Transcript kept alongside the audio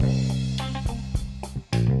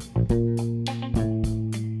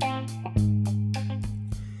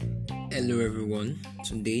everyone.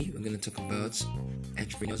 Today we're going to talk about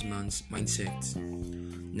entrepreneur's man's mindset.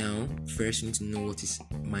 Now, first we need to know what is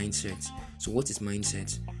mindset. So what is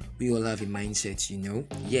mindset? We all have a mindset,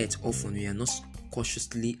 yet often we are not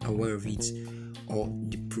consciously aware of it or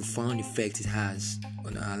the profound effect it has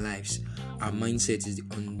on our lives. Our mindset is the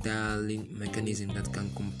underlying mechanism that can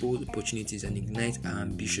compose opportunities and ignite our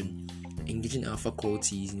ambition, engaging our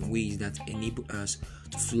faculties in ways that enable us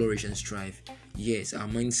to flourish and strive. Yes, our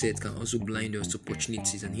mindset can also blind us to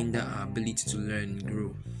opportunities and hinder our ability to learn and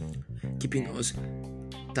grow, keeping us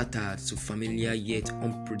tethered to familiar yet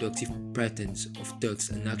unproductive patterns of thoughts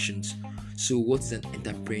and actions. So, what is an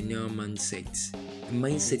entrepreneurial mindset? A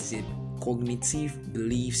mindset is a cognitive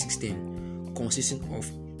belief system consisting of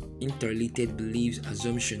interrelated beliefs,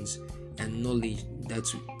 assumptions, and knowledge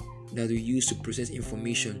that we use to process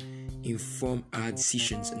information, inform our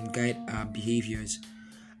decisions, and guide our behaviors.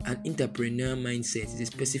 An entrepreneurial mindset is a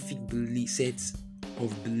specific set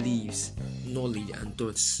of beliefs, knowledge, and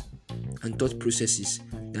thought processes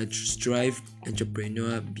that drive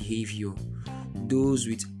entrepreneurial behavior. Those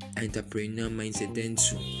with entrepreneurial mindset tend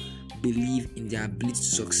to believe in their ability to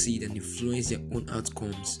succeed and influence their own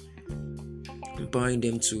outcomes, empowering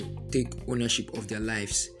them to take ownership of their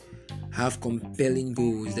lives, have compelling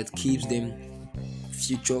goals that keeps them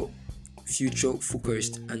future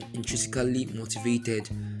focused and intrinsically motivated,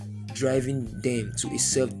 driving them to a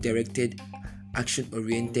self-directed,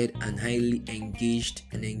 action-oriented, and highly engaged.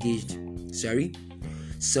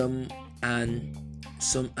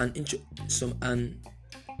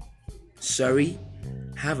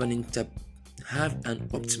 Have an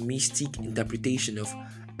optimistic interpretation of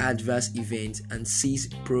adverse events and sees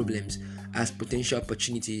problems as potential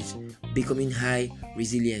opportunities, becoming high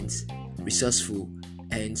resilient, resourceful,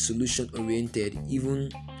 and solution-oriented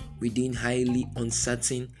even within highly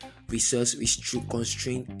uncertain,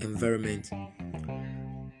 resource-constrained environment.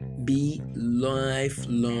 Be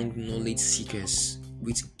lifelong knowledge seekers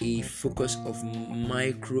with a focus of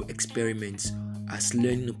micro experiments as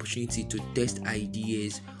learning opportunity to test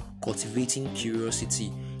ideas, cultivating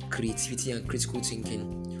curiosity, creativity, and critical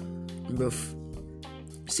thinking.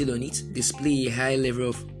 Still on it, display a high level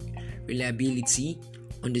of reliability,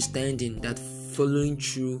 understanding that following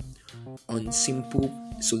through on simple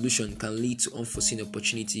solution can lead to unforeseen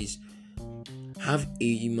opportunities. Have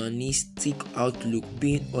a humanistic outlook,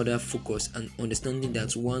 being other focused and understanding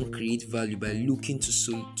that one creates value by looking to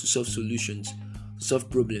solve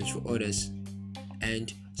problems for others,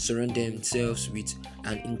 and surround themselves with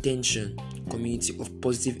an intention community of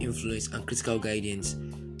positive influence and critical guidance.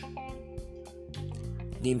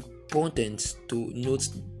 The importance to note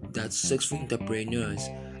that successful entrepreneurs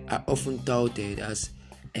are often touted as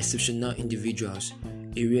exceptional individuals,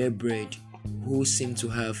 a rare breed who seem to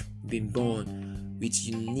have been born with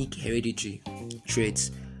unique hereditary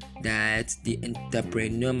traits, that the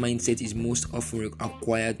entrepreneurial mindset is most often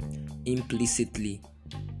acquired implicitly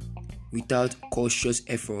without conscious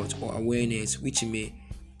effort or awareness, which may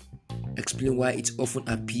explain why it often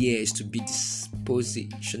appears to be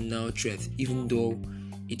dispositional trait even though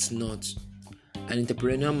it's not. An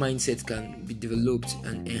entrepreneurial mindset can be developed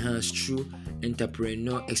and enhanced through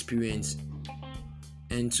entrepreneurial experience.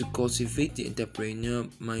 And to cultivate the entrepreneurial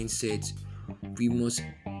mindset, we must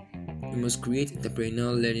create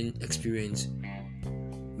entrepreneurial learning experience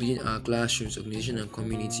within our classrooms, organization, and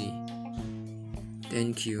community.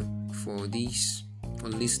 Thank you for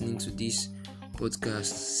listening to this podcast.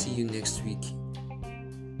 See you next week.